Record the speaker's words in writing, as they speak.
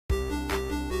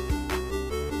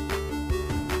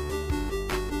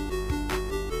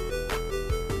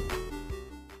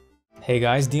Hey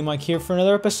guys, DMic here for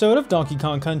another episode of Donkey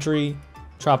Kong Country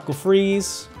Tropical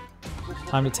Freeze.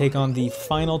 Time to take on the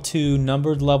final two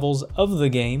numbered levels of the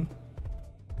game.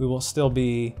 We will still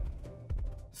be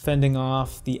fending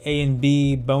off the A and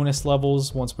B bonus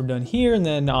levels once we're done here, and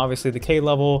then obviously the K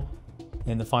level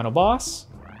and the final boss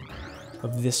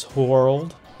of this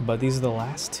world. But these are the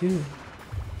last two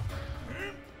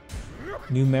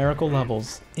numerical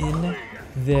levels in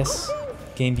this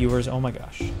game, viewers. Oh my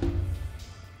gosh.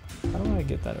 How do I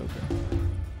get that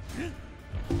open?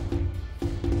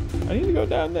 I need to go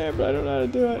down there, but I don't know how to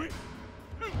do it.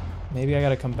 Maybe I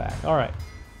gotta come back. Alright.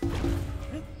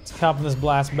 Let's hop in this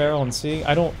blast barrel and see.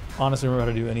 I don't honestly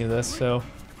remember how to do any of this, so...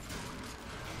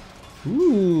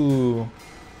 Ooh.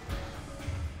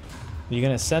 Are you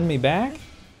gonna send me back?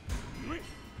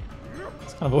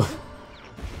 It's kind of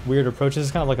a weird approach. This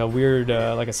is kind of like a weird,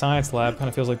 like a science lab. Kind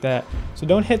of feels like that. So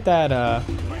don't hit that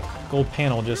gold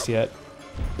panel just yet.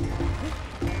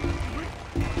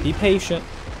 Be patient.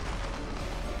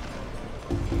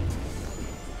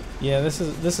 Yeah, this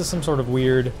is some sort of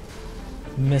weird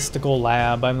mystical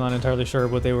lab. I'm not entirely sure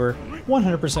what they were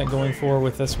 100% going for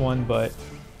with this one, but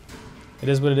it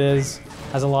is what it is.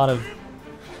 Has a lot of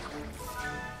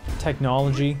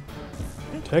technology.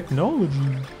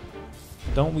 Technology.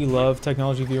 Don't we love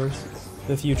technology, viewers?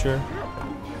 The future.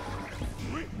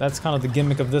 That's kind of the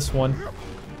gimmick of this one.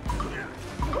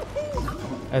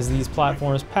 As these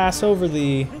platforms pass over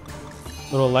the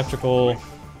little electrical...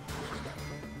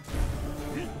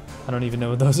 I don't even know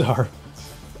what those are.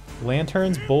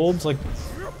 Lanterns? Bulbs? Like,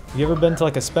 have you ever been to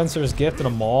like a Spencer's Gift at a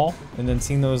mall and then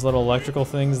seen those little electrical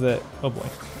things that... Oh boy.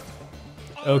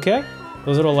 Okay.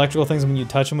 Those little electrical things when you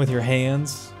touch them with your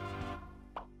hands.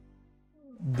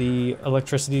 The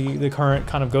electricity, the current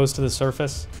kind of goes to the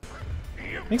surface.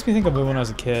 Makes me think of it when I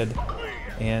was a kid.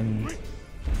 And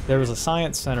there was a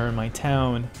science center in my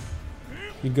town.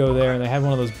 You'd go there and they had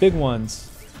one of those big ones.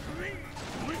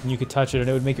 And you could touch it and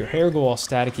it would make your hair go all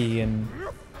staticky and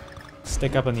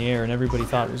stick up in the air, and everybody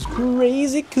thought it was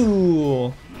crazy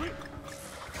cool.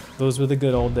 Those were the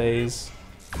good old days.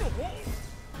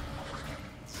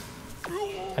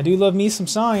 I do love me some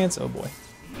science. Oh boy.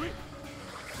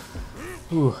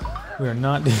 Ooh, we are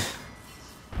not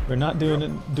we're not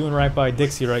doing right by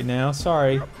Dixie right now.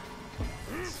 Sorry.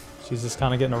 She's just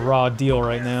kind of getting a raw deal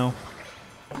right now.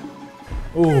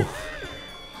 Ooh.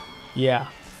 Yeah.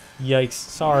 Yikes.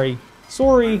 Sorry.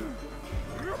 Sorry.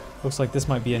 Looks like this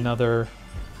might be another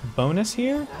bonus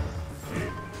here.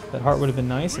 That heart would have been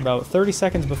nice. About 30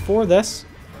 seconds before this.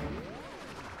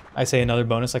 I say another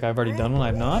bonus like I've already done one. I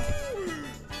have not.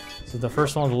 This is the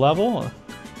first one of the level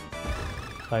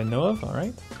I know of.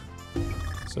 Alright.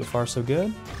 So far so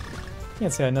good.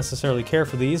 Can't say I necessarily care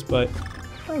for these, but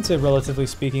I would say relatively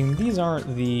speaking, these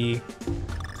aren't the...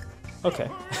 Okay.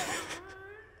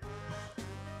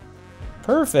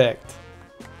 Perfect!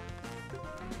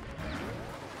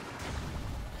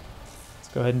 Let's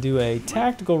go ahead and do a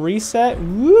tactical reset.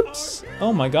 Whoops!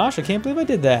 Oh my gosh, I can't believe I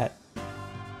did that.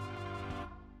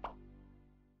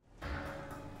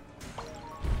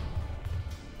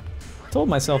 Told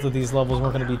myself that these levels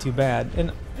weren't going to be too bad,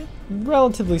 and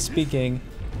relatively speaking,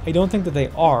 I don't think that they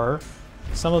are.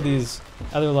 Some of these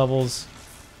other levels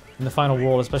in the final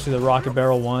world, especially the Rocket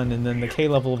Barrel one and then the K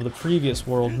level of the previous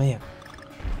world, man,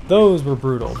 those were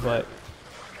brutal, but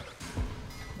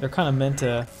they're kind of meant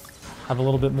to have a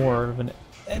little bit more of an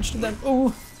edge to them.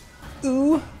 Ooh!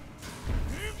 Ooh!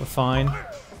 We're fine.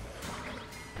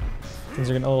 Things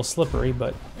are getting a little slippery,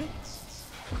 but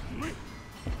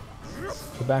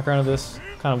the background of this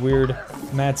kind of weird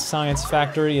mad science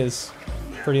factory is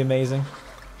pretty amazing.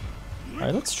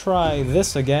 Alright, let's try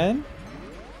this again.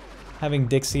 Having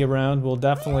Dixie around will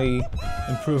definitely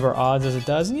improve our odds as it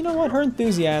does. And you know what? Her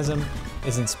enthusiasm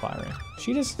is inspiring.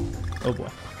 She just... Oh boy.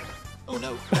 Oh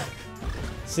no.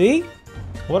 See?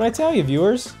 What'd I tell you,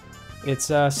 viewers?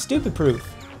 It's stupid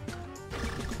proof.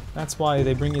 That's why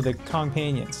they bring you the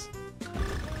Kongpanions.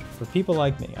 For people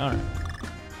like me. Alright.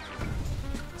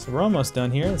 So we're almost done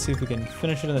here. Let's see if we can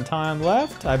finish it in the time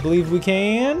left. I believe we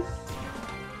can.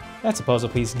 That's a puzzle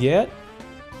piece get.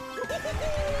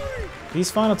 These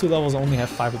final two levels only have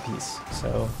 5 apiece,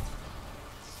 so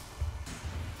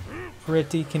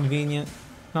pretty convenient.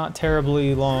 Not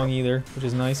terribly long either, which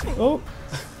is nice. Oh!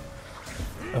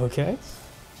 Okay.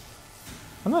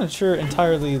 I'm not sure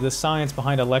entirely the science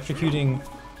behind electrocuting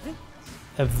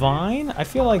a vine. I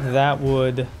feel like that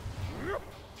would...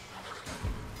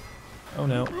 Oh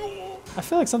no. I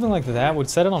feel like something like that would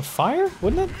set it on fire,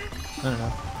 wouldn't it? I don't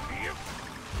know.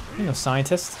 I'm no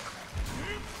scientist.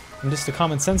 I'm just a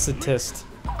common sensitist,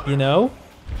 you know?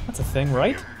 That's a thing,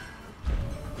 right?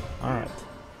 Alright.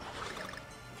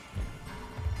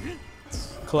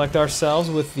 collect ourselves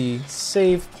with the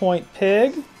save point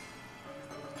pig.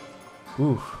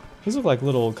 Ooh, these look like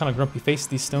little kind of grumpy faces,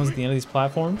 these stones at the end of these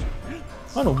platforms.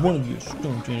 I don't want to be a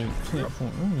stone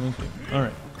platform.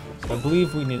 Alright, so I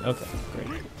believe we need, okay, great.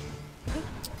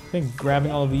 I think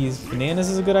grabbing all of these bananas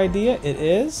is a good idea. It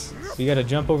is. So you gotta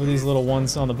jump over these little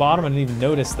ones on the bottom. I didn't even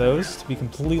notice those, to be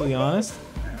completely honest.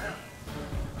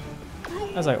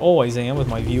 As I always am with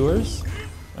my viewers.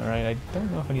 Alright, I don't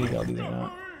know if I need to get all these or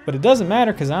not. But it doesn't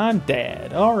matter because I'm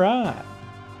dad. Alright.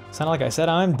 Sounded like I said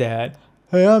I'm dad.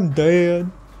 Hey, I'm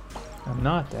dad. I'm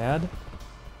not dad.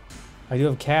 I do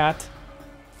have a cat.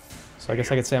 So I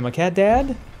guess I could say I'm a cat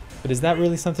dad. But is that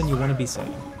really something you want to be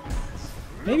saying?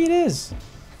 Maybe it is.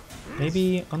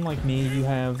 Maybe, unlike me, you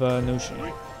have no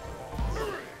shame.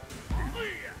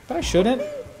 But I shouldn't.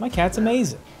 My cat's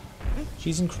amazing.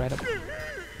 She's incredible.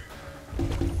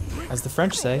 As the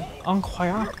French say,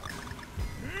 incroyable.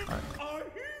 Alright.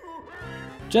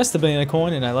 Just the banana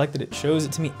coin, and I like that it shows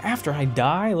it to me after I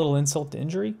die. A little insult to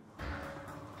injury.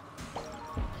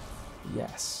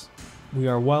 Yes. We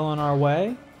are well on our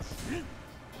way.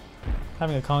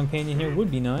 Having a companion here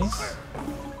would be nice.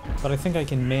 But I think I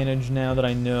can manage now that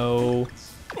I know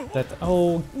that,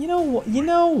 oh, you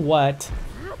know what?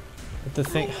 But the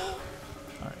thing,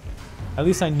 all right. At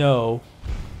least I know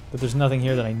that there's nothing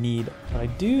here that I need. But I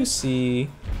do see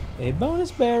a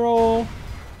bonus barrel.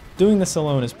 Doing this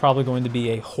alone is probably going to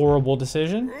be a horrible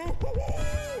decision.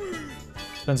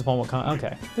 Depends upon what kind,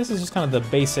 okay. This is just kind of the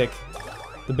basic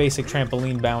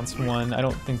trampoline bounce one. I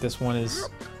don't think this one is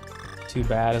too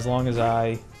bad as long as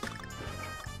I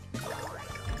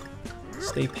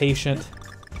stay patient.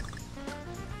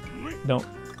 Don't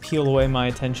peel away my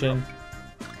attention.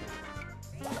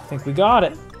 I think we got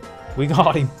it. We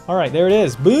got him. Alright, there it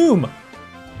is. Boom!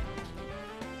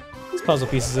 These puzzle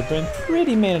pieces have been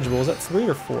pretty manageable. Is that 3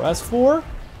 or 4? That's 4?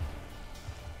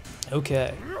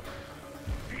 Okay.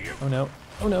 Oh no.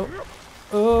 Oh no.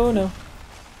 Oh no.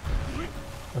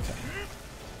 Okay.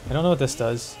 I don't know what this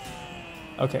does.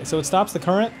 Okay, so it stops the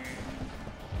current.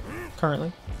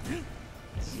 Currently.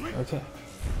 Okay.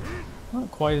 Not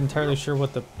quite entirely sure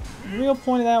what the real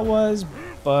point of that was,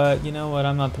 but you know what?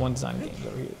 I'm not the one designing games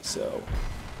over here, so.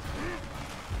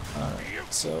 Alright,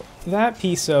 so that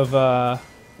piece of, you know,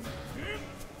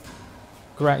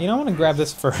 I want to grab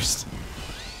this first.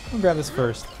 I'm gonna grab this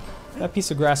first. That piece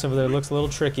of grass over there looks a little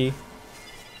tricky.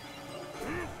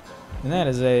 And that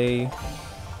is a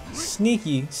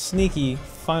sneaky, sneaky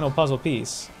final puzzle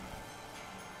piece.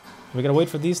 We gotta wait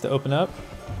for these to open up.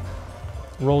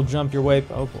 Roll, jump your way.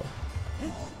 Oh boy.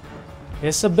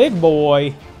 It's a big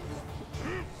boy.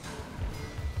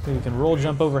 Okay, we can roll,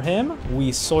 jump over him.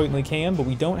 We certainly can, but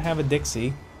we don't have a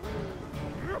Dixie.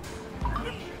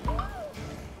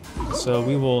 So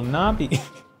we will not be...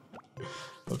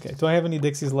 Okay, do I have any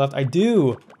Dixies left? I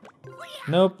do!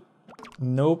 Nope.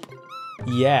 Nope.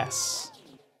 Yes.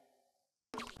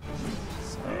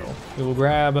 So we will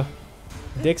grab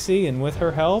Dixie, and with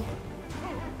her help...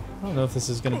 I don't know if this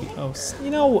is gonna be. Oh,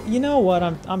 you know what?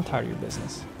 I'm tired of your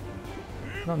business.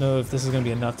 I don't know if this is gonna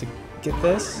be enough to get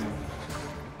this.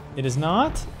 It is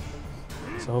not.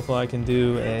 So hopefully I can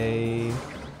do a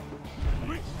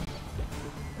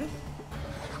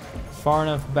far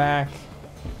enough back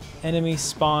enemy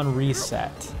spawn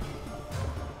reset.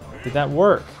 Did that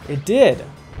work? It did.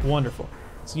 Wonderful.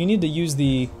 So you need to use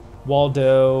the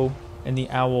Waldo and the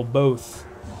owl both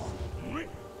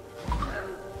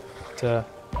to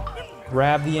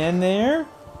grab the end there.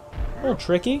 A little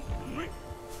tricky.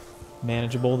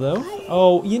 Manageable though.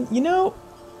 Oh, you know.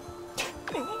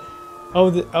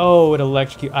 Oh, it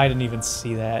electrocuted. I didn't even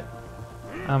see that.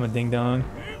 I'm a ding dong.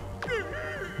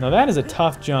 Now that is a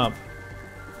tough jump.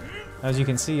 As you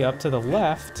can see up to the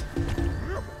left,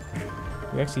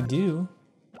 we actually do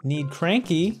need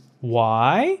Cranky.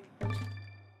 Why?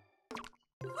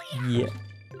 Yeah.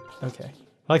 Okay.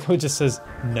 I like how it just says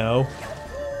no.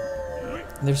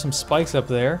 And there's some spikes up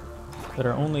there that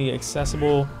are only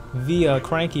accessible via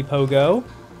Cranky Pogo,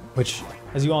 which,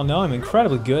 as you all know, I'm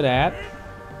incredibly good at.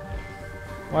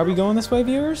 Why are we going this way,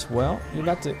 viewers? Well, you're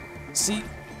about to see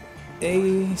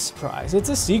a surprise. It's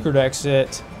a secret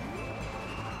exit.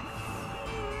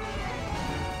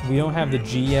 We don't have the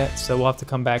G yet, so we'll have to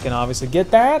come back and obviously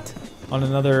get that on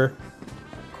another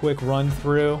quick run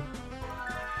through.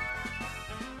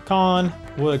 Con,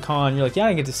 what a con. You're like, yeah, I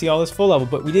didn't get to see all this full level,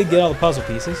 but we did get all the puzzle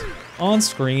pieces on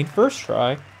screen, first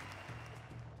try,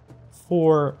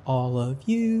 for all of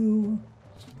you.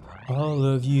 All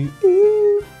of you.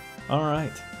 All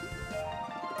right.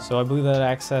 So I believe that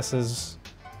accesses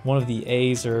one of the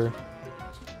A's or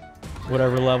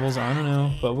whatever levels, I don't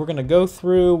know. But we're gonna go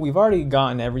through. We've already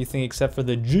gotten everything except for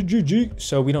the G,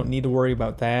 so we don't need to worry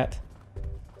about that.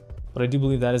 But I do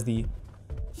believe that is the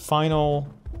final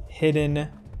hidden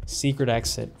secret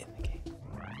exit in the game.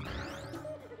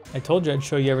 I told you I'd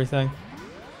show you everything.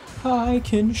 I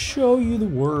can show you the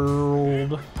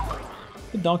world.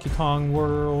 The Donkey Kong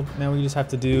world. Now we just have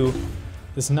to do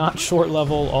this not short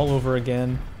level all over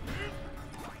again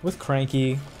with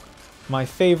Cranky, my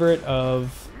favorite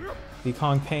of the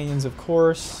Kongpanions, of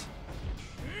course.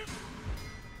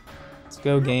 Let's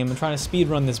go, game. I'm trying to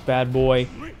speedrun this bad boy.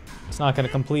 It's not going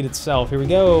to complete itself. Here we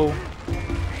go.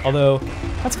 Although,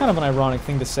 that's kind of an ironic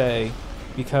thing to say,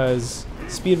 because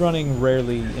speedrunning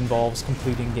rarely involves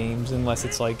completing games unless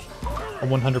it's like a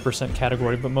 100%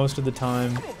 category, but most of the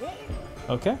time...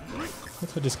 Okay.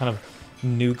 Looks like just kind of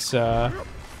nukes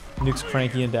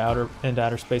Cranky into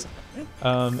outer space.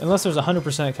 Unless there's a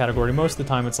 100% category, most of the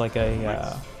time it's like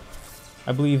a...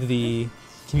 I believe the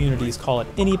communities call it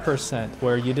any percent,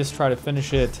 where you just try to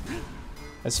finish it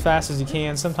as fast as you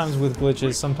can, sometimes with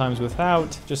glitches, sometimes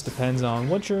without. Just depends on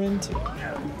what you're into.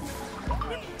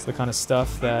 It's the kind of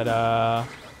stuff that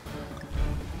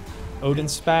Odin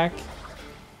Spack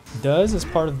does as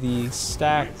part of the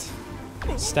stacked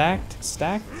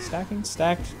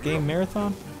game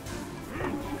marathon.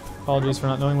 Apologies for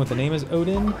not knowing what the name is,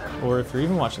 Odin, or if you're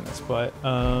even watching this, but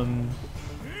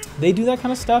they do that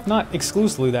kind of stuff, not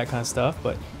exclusively that kind of stuff,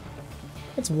 but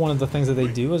it's one of the things that they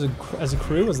do as a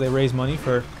crew, as they raise money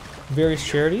for various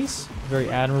charities. Very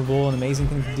admirable and amazing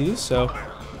thing to do. So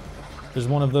there's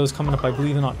one of those coming up, I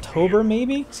believe, in October,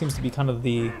 maybe. Seems to be kind of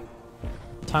the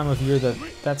time of year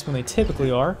that's when they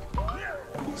typically are.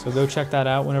 So go check that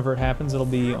out whenever it happens. It'll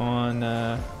be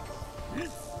on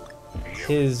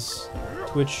his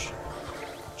Twitch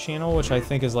channel, which I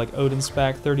think is like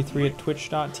OdinSpack33 at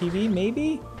twitch.tv,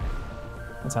 maybe?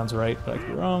 That sounds right, but I could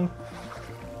be wrong.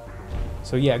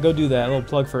 So yeah, go do that. A little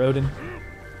plug for Odin.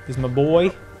 He's my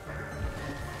boy.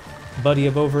 Buddy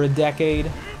of over a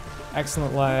decade.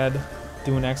 Excellent lad.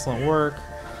 Doing excellent work.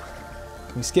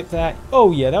 Can we skip that?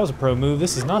 Oh yeah, that was a pro move.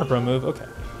 This is not a pro move. Okay.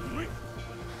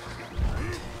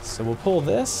 So we'll pull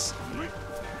this.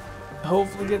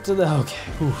 Hopefully get to the... Okay.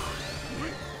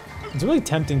 Oof. It's really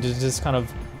tempting to just kind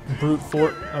of brute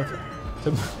force... Okay.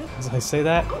 As I say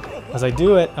that, as I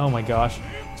do it, oh my gosh.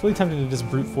 It's really tempting to just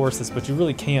brute force this, but you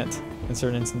really can't in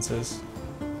certain instances.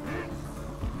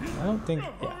 I don't think...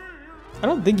 Yeah. I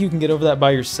don't think you can get over that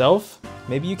by yourself.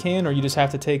 Maybe you can, or you just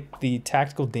have to take the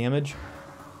tactical damage.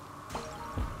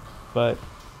 But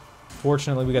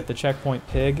fortunately, we got the checkpoint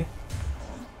pig.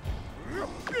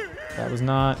 That was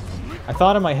not... I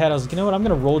thought in my head, I was like, you know what, I'm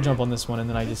going to roll jump on this one, and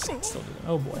then I just still did it.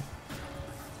 Oh boy.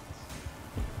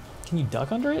 Can you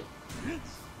duck under it?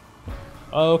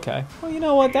 Oh, okay. Well, you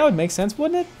know what, that would make sense,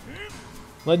 wouldn't it?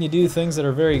 Letting you do things that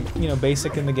are very, you know,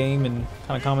 basic in the game and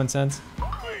kind of common sense.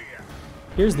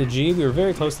 Here's the G. We were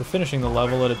very close to finishing the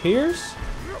level, it appears.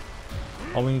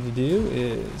 All we need to do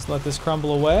is let this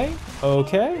crumble away.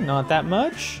 Okay, not that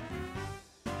much.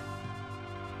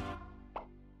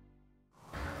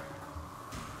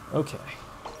 Okay.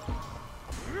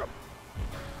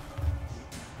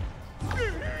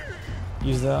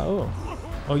 Use that. Oh.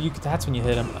 Oh, that's when you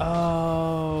hit him.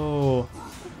 Oh.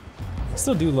 I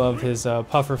still do love his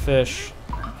puffer fish.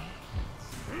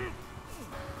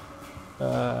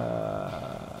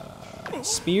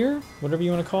 Spear? Whatever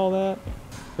you want to call that.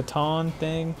 Baton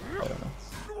thing. I don't know.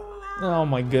 Oh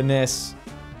my goodness.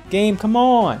 Game, come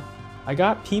on. I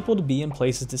got people to be in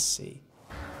places to see.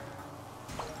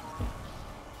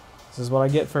 This is what I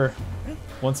get for,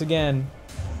 once again,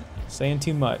 saying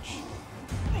too much.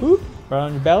 Oop, right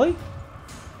on your belly.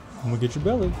 I'm gonna get your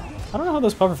belly. I don't know how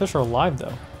those pufferfish are alive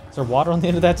though. Is there water on the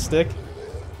end of that stick?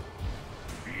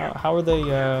 How are they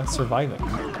surviving?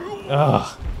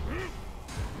 Ugh.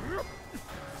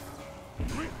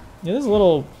 Yeah, there's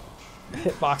little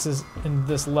hitboxes in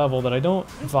this level that I don't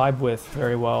vibe with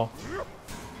very well.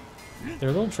 They're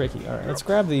a little tricky. Alright, let's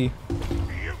grab the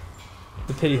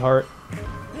pity heart.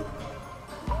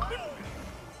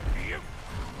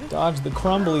 Dodge the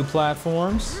crumbly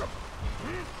platforms.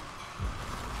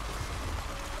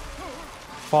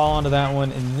 Fall onto that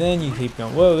one, and then you keep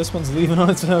going. Whoa, this one's leaving on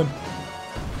its own.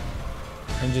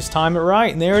 And just time it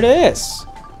right, and there it is.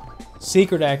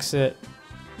 Secret exit,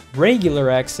 regular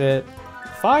exit,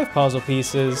 5 puzzle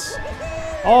pieces,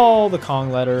 all the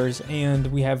Kong letters, and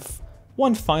we have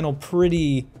one final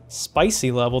pretty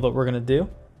spicy level that we're gonna do.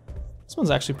 This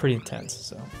one's actually pretty intense,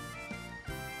 so.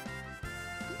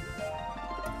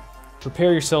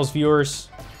 Prepare yourselves, viewers.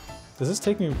 Does this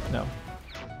take me? No.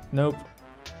 Nope.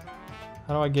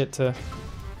 How do I get to...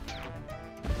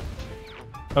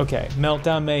 Okay,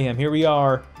 Meltdown Mayhem, here we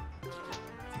are.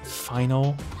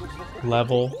 Final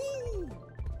level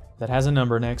that has a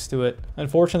number next to it.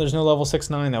 Unfortunately, there's no level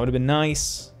 6-9, that would have been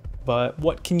nice, but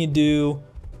what can you do?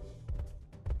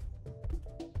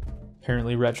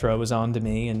 Apparently Retro was on to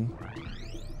me and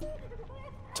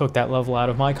took that level out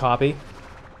of my copy.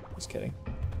 Just kidding.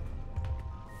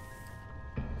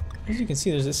 As you can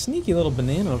see, there's a sneaky little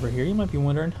banana over here. You might be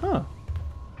wondering, huh,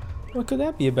 what could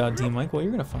that be about, DMic? Well,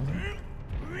 you're gonna find it.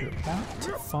 You're about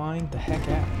to find the heck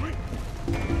out.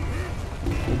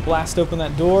 We'll blast open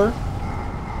that door,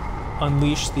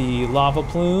 unleash the lava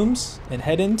plumes, and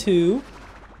head into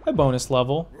a bonus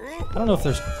level. I don't know if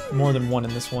there's more than one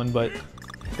in this one, but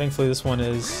thankfully this one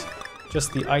is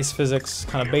just the ice physics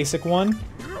kind of basic one.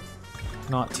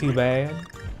 Not too bad.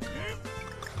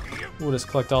 We'll just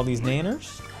collect all these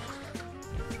nanners.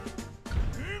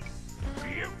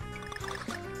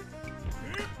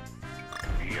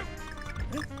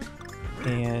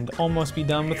 And almost be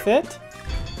done with it.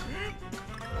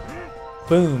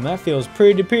 Boom, that feels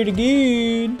pretty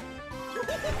good.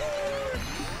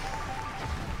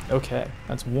 Okay,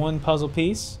 that's one puzzle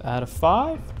piece out of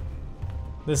 5.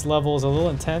 This level is a little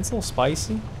intense, a little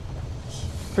spicy.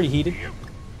 Pretty heated.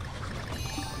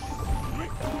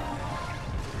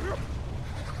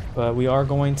 But we are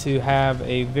going to have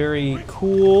a very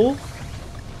cool,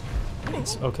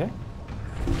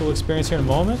 cool experience here in a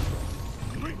moment.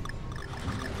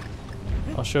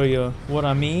 I'll show you what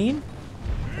I mean.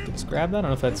 I can just grab that. I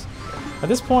don't know if that's... At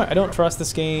this point, I don't trust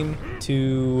this game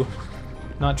to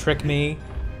not trick me.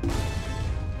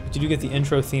 But you do get the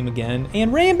intro theme again.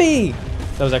 And Rambi!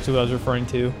 That was actually what I was referring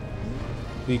to.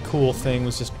 The cool thing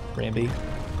was just Rambi.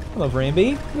 I love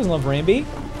Rambi. Who doesn't love Rambi?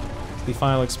 It's the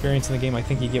final experience in the game I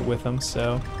think you get with them,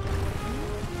 so...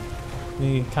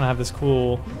 You kind of have this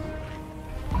cool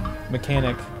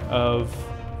mechanic of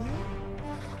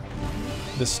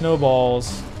the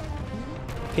snowballs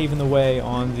paving the way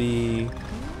on the...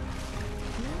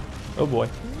 Oh boy.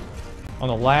 On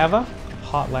the lava.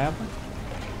 Hot lava.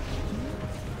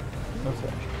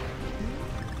 Okay.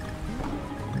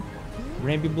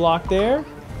 Rambi block there.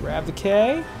 Grab the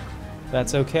K.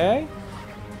 That's okay.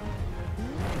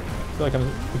 I feel like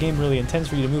the game really intends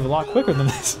for you to move a lot quicker than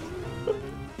this.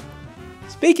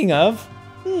 Speaking of,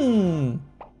 But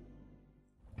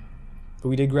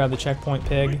we did grab the checkpoint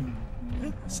pig.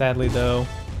 Sadly though,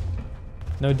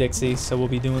 no Dixie, so we'll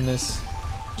be doing this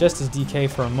just as DK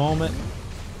for a moment.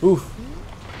 Oof.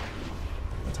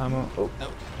 Time on. Oh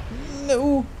no.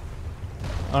 No.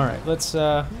 All right, let's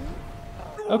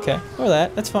okay, or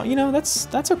that. That's fine. You know, that's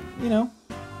a, you know,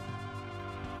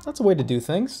 that's a way to do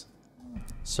things.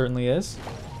 Certainly is.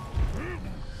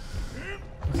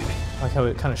 Okay. I like how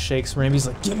it kind of shakes. Rambi's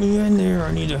like, "Get me in there.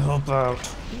 I need to help out.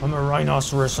 I'm a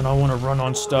rhinoceros and I want to run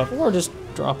on stuff." Or just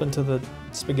drop into the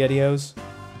SpaghettiOs.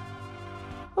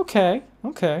 Okay,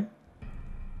 okay.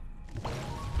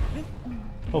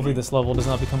 Hopefully this level does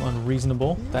not become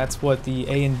unreasonable. That's what the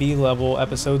A and B level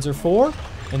episodes are for.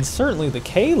 And certainly the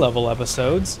K level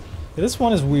episodes. This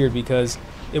one is weird because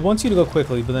it wants you to go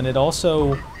quickly, but then it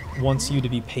also wants you to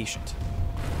be patient.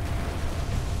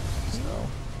 So,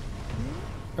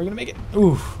 are we gonna make it?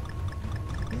 Oof.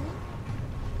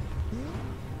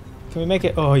 Can we make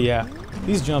it? Oh yeah.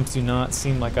 These jumps do not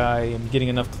seem like I am getting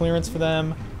enough clearance for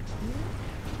them.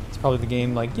 It's probably the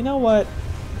game like, you know what?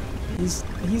 He's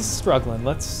struggling.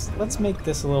 Let's make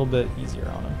this a little bit easier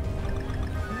on him.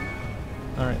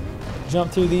 All right,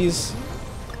 jump through these.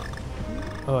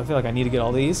 Oh, I feel like I need to get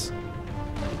all these.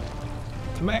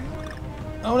 Come back.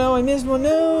 Oh no, I missed one.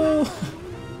 No.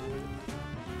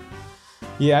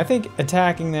 Yeah, I think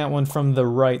attacking that one from the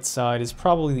right side is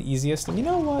probably the easiest. And you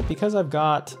know what? Because I've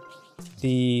got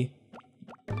the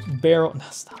barrel. No,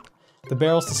 stop. The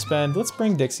barrels to spend. Let's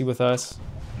bring Dixie with us.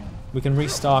 We can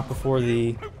restock before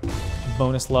the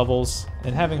bonus levels,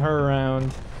 and having her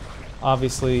around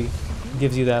obviously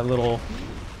gives you that little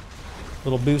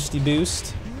boosty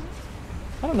boost.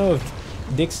 I don't know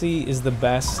if Dixie is the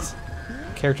best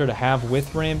character to have with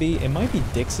Rambi. It might be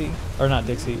Dixie, or not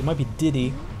Dixie, it might be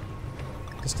Diddy,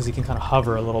 just because he can kind of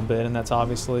hover a little bit, and that's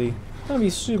obviously gonna be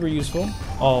super useful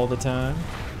all the time.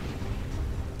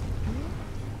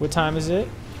 What time is it?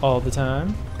 All the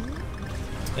time.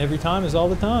 Every time is all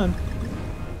the time.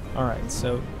 Alright,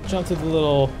 so jump to the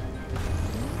little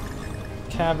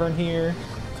cavern here,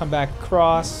 come back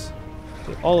across,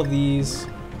 get all of these.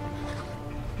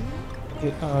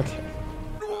 Okay.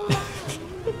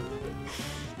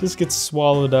 Just gets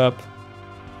swallowed up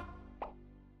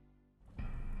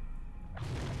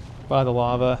by the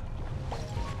lava.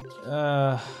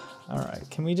 Alright,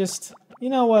 can we just, you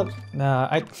know what? Nah,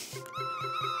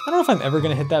 don't know if I'm ever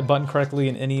going to hit that button correctly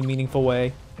in any meaningful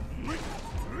way.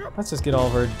 Let's just get all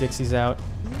of our Dixies out.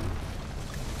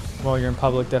 While you're in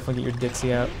public, definitely get your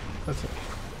Dixie out. Okay.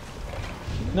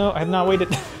 No, I have not waited.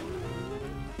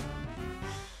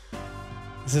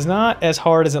 This is not as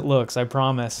hard as it looks, I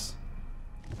promise.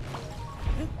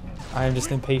 I am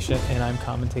just impatient and I'm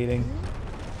commentating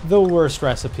the worst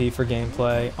recipe for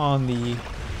gameplay on the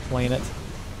planet.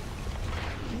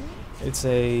 It's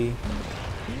a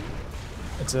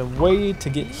way to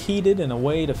get heated and a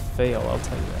way to fail, I'll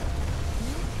tell you that.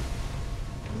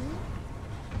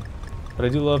 But I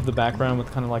do love the background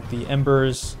with kind of like the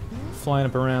embers flying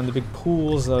up around, the big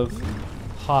pools of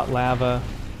hot lava.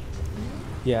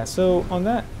 Yeah, so on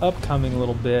that upcoming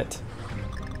little bit,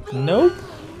 nope.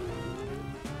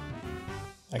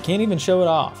 I can't even show it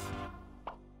off.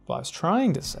 Well, I was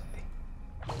trying to say,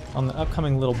 on the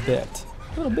upcoming little bit,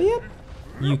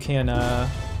 you can, alright,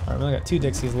 we only got 2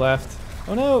 Dixies left.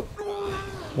 Oh no!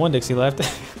 1 Dixie left.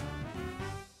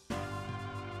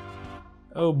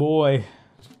 Oh boy.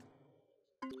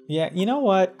 Yeah, you know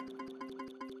what?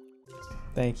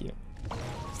 Thank you.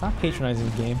 Stop patronizing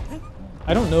the game.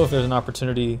 I don't know if there's an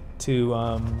opportunity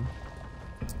to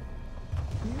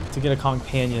get a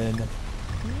companion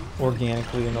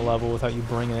organically in the level without you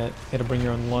bringing it. You had to bring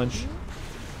your own lunch.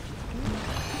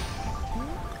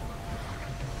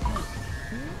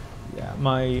 Yeah,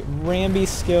 my Ramby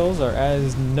skills are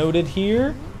as noted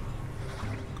here.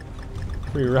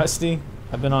 Pretty rusty.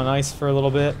 I've been on ice for a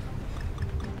little bit.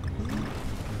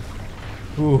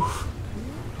 Oof.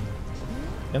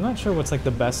 I'm not sure what's like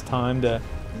the best time to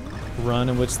run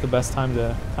and what's the best time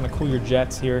to kind of cool your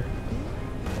jets here.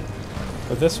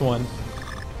 But this one,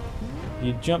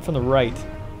 you jump from the right.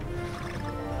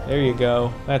 There you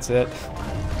go. That's it.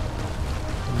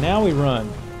 And now we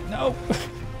run. Nope.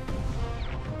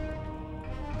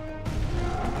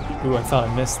 Ooh, I thought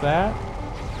I missed that.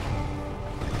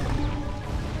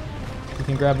 You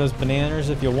can grab those bananas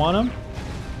if you want them.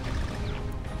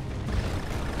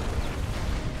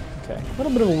 Okay, a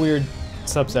little bit of a weird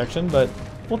subsection, but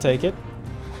we'll take it.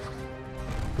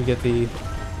 We get the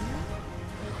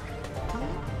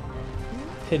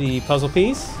pity puzzle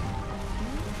piece.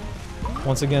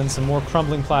 Once again, some more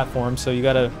crumbling platforms, so you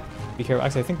gotta be careful.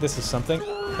 Actually, I think this is something.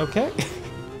 Okay.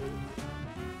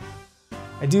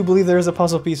 I do believe there is a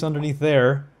puzzle piece underneath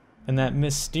there, in that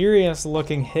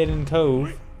mysterious-looking hidden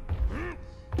cove.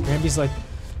 Ramby's like,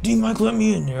 D-Mike, let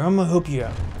me in there. I'm gonna help you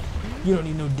out. You don't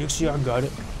need no Dixie, I got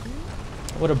it.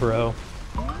 What a bro.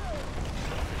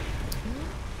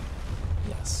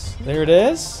 Yes, there it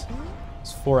is.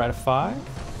 It's 4 out of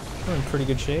 5. We're in pretty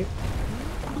good shape.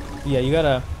 Yeah, you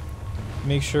gotta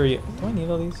make sure you... Do I need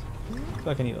all these? I feel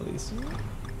like I need all these.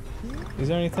 Is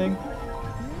there anything?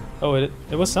 Oh, it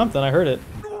was something. I heard it.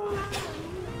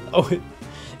 Oh,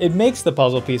 it makes the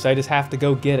puzzle piece. I just have to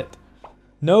go get it.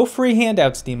 No free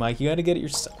handouts, D-Mike. You gotta get it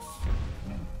yourself.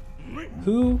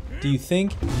 Who do you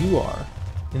think you are?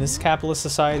 In this capitalist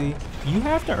society, you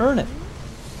have to earn it.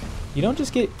 You don't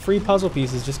just get free puzzle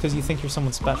pieces just because you think you're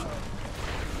someone special.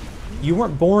 You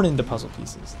weren't born into puzzle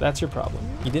pieces. That's your problem.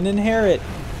 You didn't inherit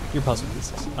your puzzle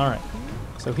pieces. Alright.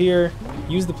 So here,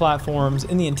 use the platforms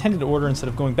in the intended order instead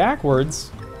of going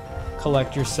backwards.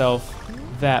 Collect yourself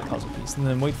that puzzle piece. And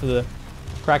then wait for the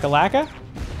crack-a-lacka.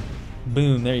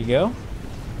 Boom, there you go.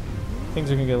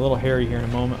 Things are going to get a little hairy here in a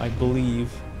moment, I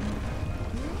believe.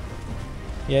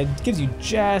 Yeah, it gives you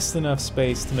just enough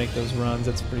space to make those runs.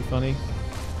 That's pretty funny.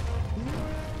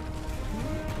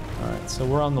 Alright, so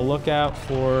we're on the lookout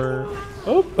for...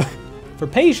 Oh! For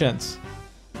patience!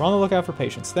 We're on the lookout for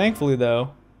patience. Thankfully,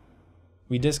 though,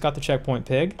 we just got the checkpoint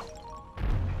pig.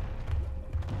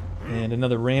 And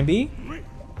another Ramby.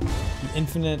 The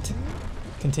infinite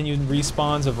continued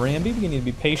respawns of Ramby. We need to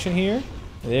be patient here.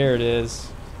 There it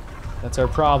is. That's our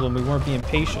problem. We weren't being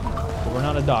patient. But we're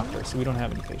not a doctor, so we don't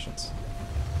have any patience.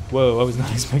 Whoa, I was not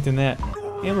expecting that.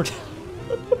 And we're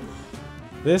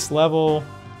this level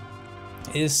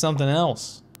is something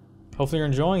else. Hopefully you're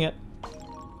enjoying it.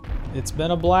 It's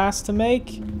been a blast to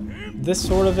make this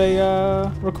sort of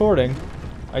a recording.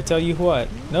 I tell you what.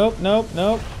 Nope, nope,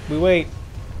 nope. We wait.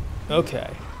 Okay.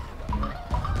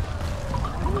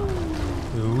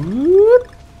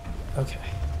 Okay.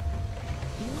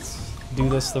 Let's do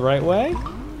this the right way.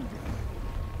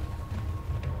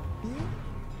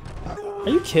 Are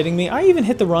you kidding me? I even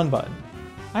hit the run button.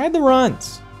 I had the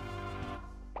runs.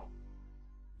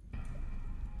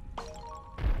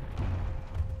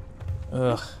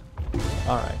 Ugh.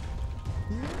 Alright.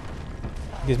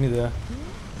 Gives me the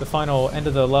final end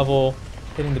of the level,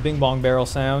 hitting the bing bong barrel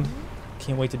sound.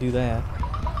 Can't wait to do that.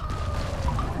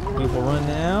 We will run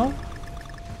now.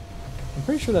 I'm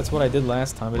pretty sure that's what I did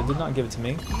last time, but it did not give it to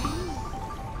me.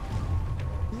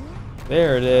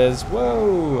 There it is.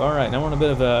 Whoa! Alright, now we're on a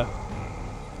bit of a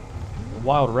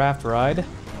wild raft ride.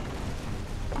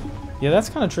 Yeah, that's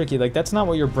kind of tricky. Like, that's not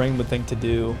what your brain would think to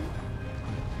do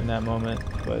in that moment,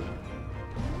 but...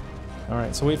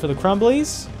 Alright, so wait for the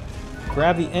crumblies.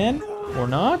 Grab the end, or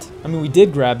not. I mean, we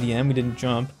did grab the end, we didn't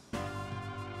jump.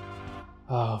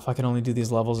 Oh, if I could only do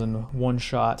these levels in one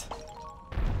shot.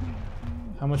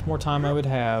 How much more time I would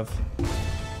have.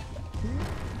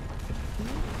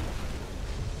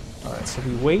 Alright, so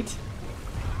we wait.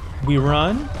 We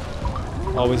run.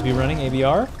 Always be running,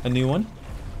 ABR, a new one.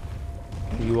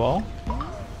 For you all.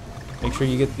 Make sure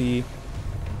you get the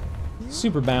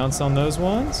super bounce on those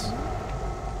ones.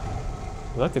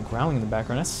 I like the growling in the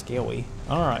background, that's scaly.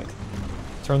 Alright.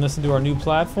 Turn this into our new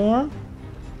platform.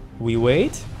 We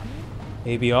wait.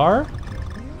 ABR.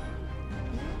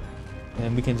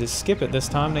 And we can just skip it this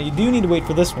time. Now you do need to wait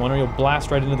for this one or you'll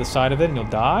blast right into the side of it and you'll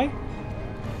die.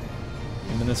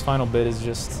 And then this final bit is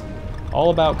just all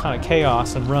about kind of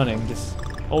chaos and running. Just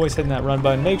always hitting that run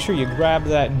button. Make sure you grab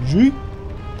that G.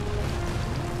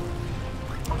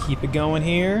 Keep it going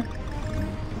here.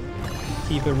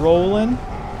 Keep it rolling.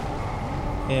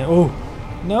 And oh,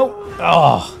 no.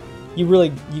 Oh, you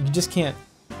just can't,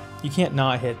 you can't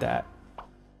not hit that.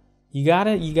 You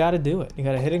gotta do it. You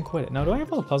gotta hit and quit it. Now, do I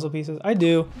have all the puzzle pieces? I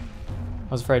do.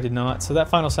 I was afraid I did not. So that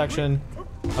final section,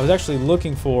 I was actually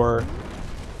looking for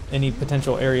any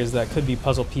potential areas that could be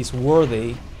puzzle piece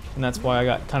worthy, and that's why I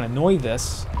got kind of annoyed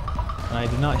this, and I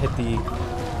did not hit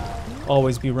the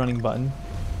always be running button.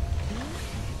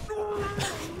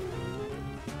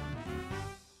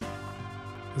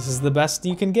 This is the best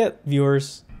you can get,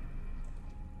 viewers.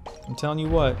 I'm telling you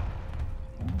what.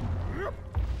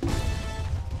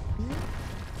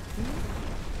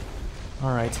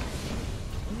 All right.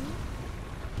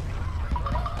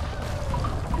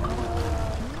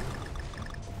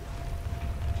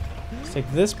 Let's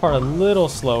take this part a little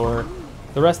slower.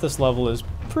 The rest of this level is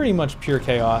pretty much pure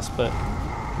chaos, but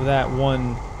that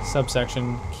one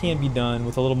subsection can be done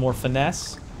with a little more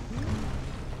finesse.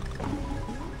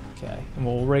 Okay, and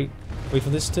we'll wait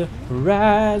for this to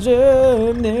rise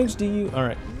up next to you. All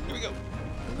right, here we go.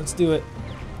 Let's do it.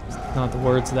 It's not the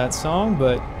words of that song,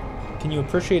 but can you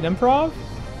appreciate improv?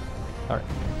 All right,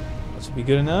 that should be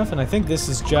good enough. And I think this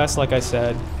is just like I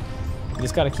said. You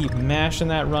just got to keep mashing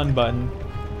that run button.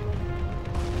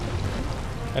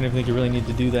 I don't even think you really need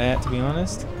to do that, to be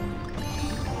honest.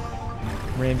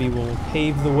 Rambi will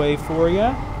pave the way for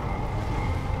you.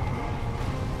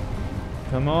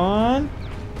 Come on.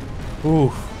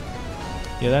 Ooh.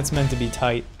 Yeah, that's meant to be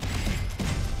tight.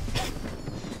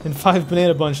 And 5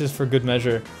 banana bunches for good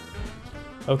measure.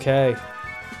 Okay.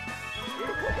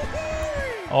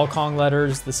 All Kong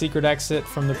letters, the secret exit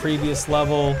from the previous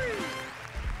level.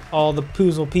 All the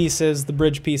puzzle pieces, the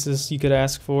bridge pieces you could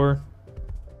ask for.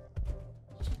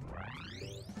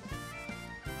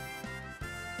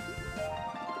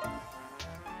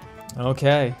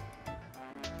 Okay.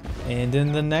 And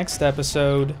in the next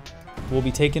episode, we'll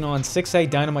be taking on 6A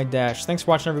Dynamite Dash. Thanks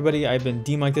for watching, everybody. I've been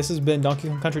DMic. This has been Donkey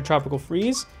Kong Country Tropical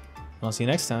Freeze. And I'll see you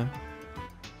next time.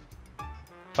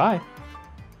 Bye.